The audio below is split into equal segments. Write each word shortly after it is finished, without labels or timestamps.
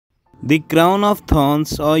The crown of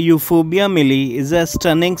thorns or Euphorbia Milii is a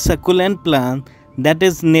stunning succulent plant that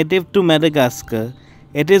is native to Madagascar.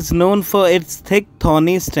 It is known for its thick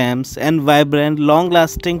thorny stems and vibrant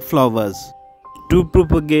long-lasting flowers. To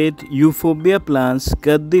propagate Euphorbia plants,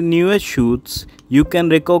 cut the newest shoots. You can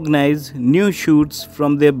recognize new shoots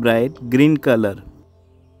from their bright green color.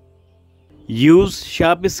 Use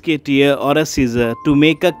sharp skatier or a scissor to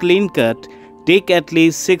make a clean cut. Take at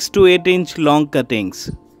least 6 to 8 inch long cuttings.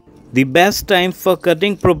 The best time for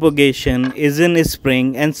cutting propagation is in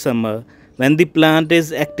spring and summer when the plant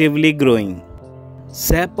is actively growing.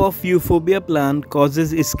 Sap of Euphorbia plant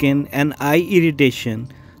causes skin and eye irritation.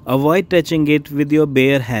 Avoid touching it with your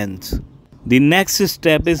bare hands. The next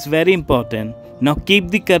step is very important. Now keep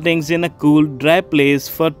the cuttings in a cool, dry place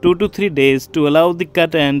for 2 to 3 days to allow the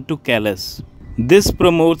cut end to callus. This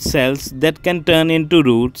promotes cells that can turn into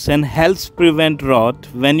roots and helps prevent rot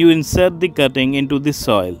when you insert the cutting into the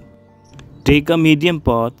soil. Take a medium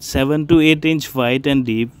pot, 7 to 8 inch wide and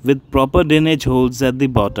deep with proper drainage holes at the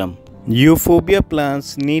bottom. Euphorbia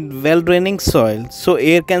plants need well-draining soil so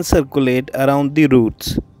air can circulate around the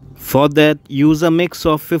roots. For that, use a mix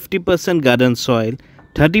of 50% garden soil,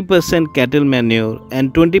 30% cattle manure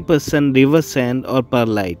and 20% river sand or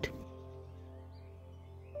perlite.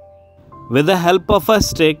 With the help of a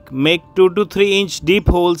stick, make 2 to 3 inch deep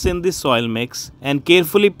holes in the soil mix and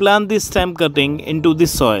carefully plant the stem cutting into the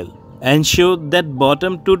soil. Ensure that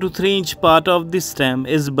bottom 2 to 3 inch part of the stem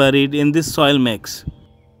is buried in the soil mix.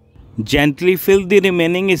 Gently fill the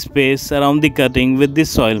remaining space around the cutting with the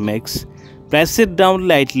soil mix. Press it down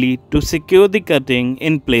lightly to secure the cutting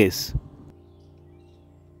in place.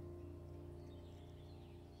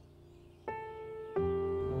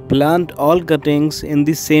 Plant all cuttings in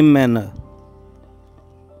the same manner.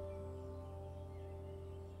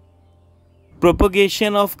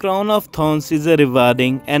 Propagation of crown of thorns is a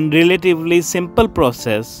rewarding and relatively simple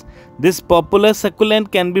process. This popular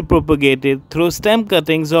succulent can be propagated through stem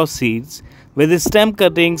cuttings or seeds, with stem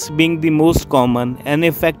cuttings being the most common and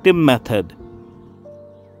effective method.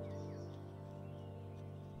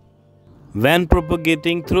 When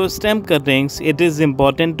propagating through stem cuttings, it is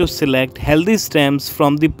important to select healthy stems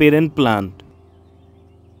from the parent plant.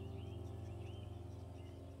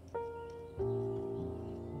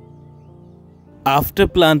 After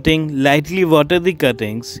planting, lightly water the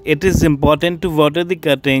cuttings. It is important to water the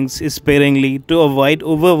cuttings sparingly to avoid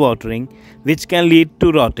overwatering, which can lead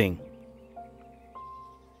to rotting.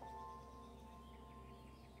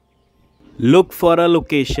 Look for a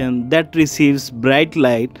location that receives bright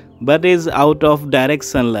light but is out of direct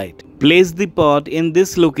sunlight. Place the pot in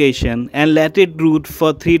this location and let it root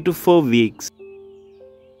for 3 to 4 weeks.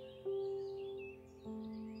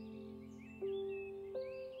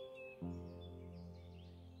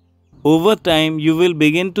 Over time, you will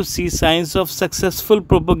begin to see signs of successful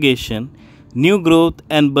propagation. New growth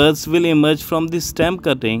and buds will emerge from the stem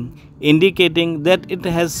cutting, indicating that it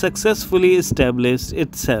has successfully established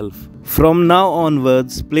itself. From now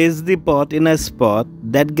onwards, place the pot in a spot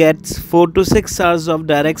that gets 4 to 6 hours of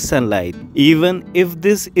direct sunlight. Even if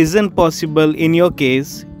this isn't possible in your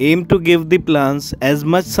case, aim to give the plants as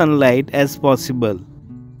much sunlight as possible.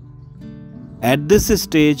 At this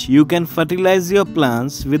stage, you can fertilize your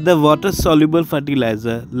plants with the water-soluble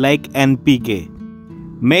fertilizer like NPK.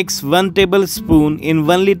 Mix 1 tablespoon in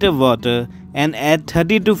 1 liter water and add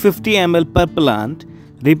 30 to 50 ml per plant.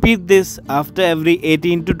 Repeat this after every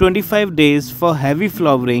 18 to 25 days for heavy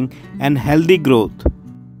flowering and healthy growth.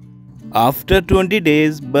 After 20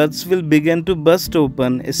 days, buds will begin to burst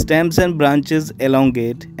open, stems and branches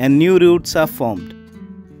elongate, and new roots are formed.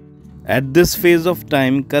 At this phase of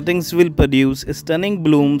time, cuttings will produce stunning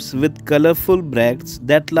blooms with colorful bracts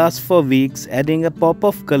that last for weeks, adding a pop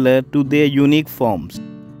of color to their unique forms.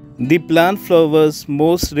 The plant flowers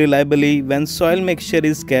most reliably when soil mixture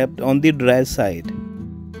is kept on the dry side.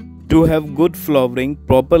 To have good flowering,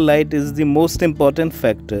 proper light is the most important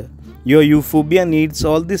factor. Your euphorbia needs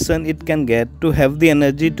all the sun it can get to have the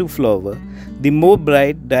energy to flower. The more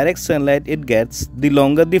bright, direct sunlight it gets, the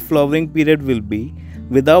longer the flowering period will be.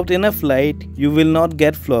 Without enough light, you will not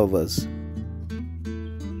get flowers.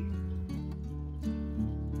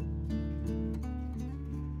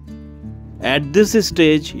 At this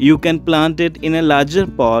stage, you can plant it in a larger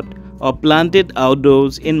pot or plant it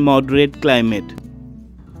outdoors in moderate climate.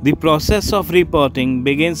 The process of repotting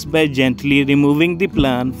begins by gently removing the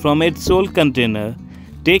plant from its soil container.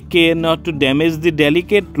 Take care not to damage the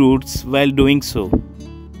delicate roots while doing so.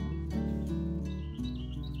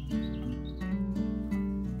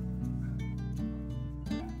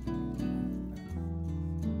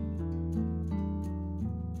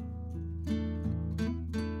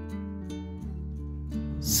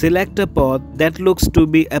 Select a pot that looks to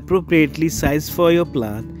be appropriately sized for your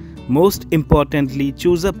plant. Most importantly,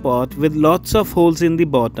 choose a pot with lots of holes in the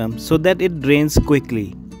bottom so that it drains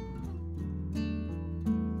quickly.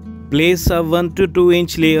 Place a 1 to 2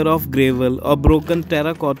 inch layer of gravel or broken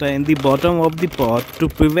terracotta in the bottom of the pot to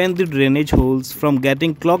prevent the drainage holes from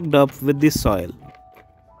getting clogged up with the soil.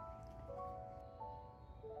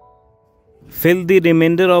 Fill the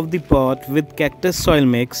remainder of the pot with cactus soil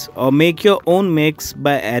mix or make your own mix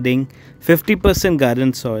by adding 50%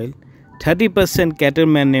 garden soil, 30% cattle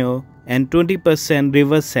manure and 20%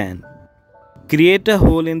 river sand. Create a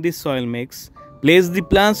hole in the soil mix. Place the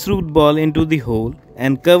plant's root ball into the hole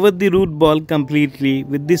and cover the root ball completely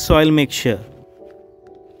with the soil mixture.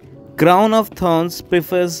 Crown of Thorns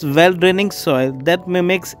prefers well-draining soil that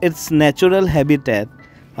mimics its natural habitat.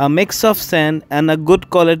 A mix of sand and a good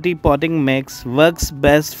quality potting mix works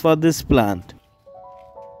best for this plant.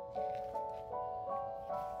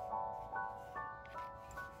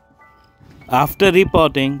 After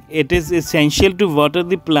repotting, it is essential to water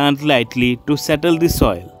the plant lightly to settle the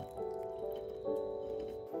soil.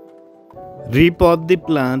 Repot the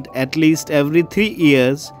plant at least every 3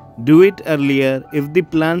 years. Do it earlier if the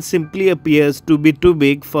plant simply appears to be too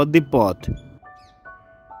big for the pot.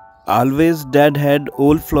 Always deadhead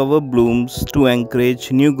old flower blooms to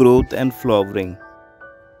encourage new growth and flowering.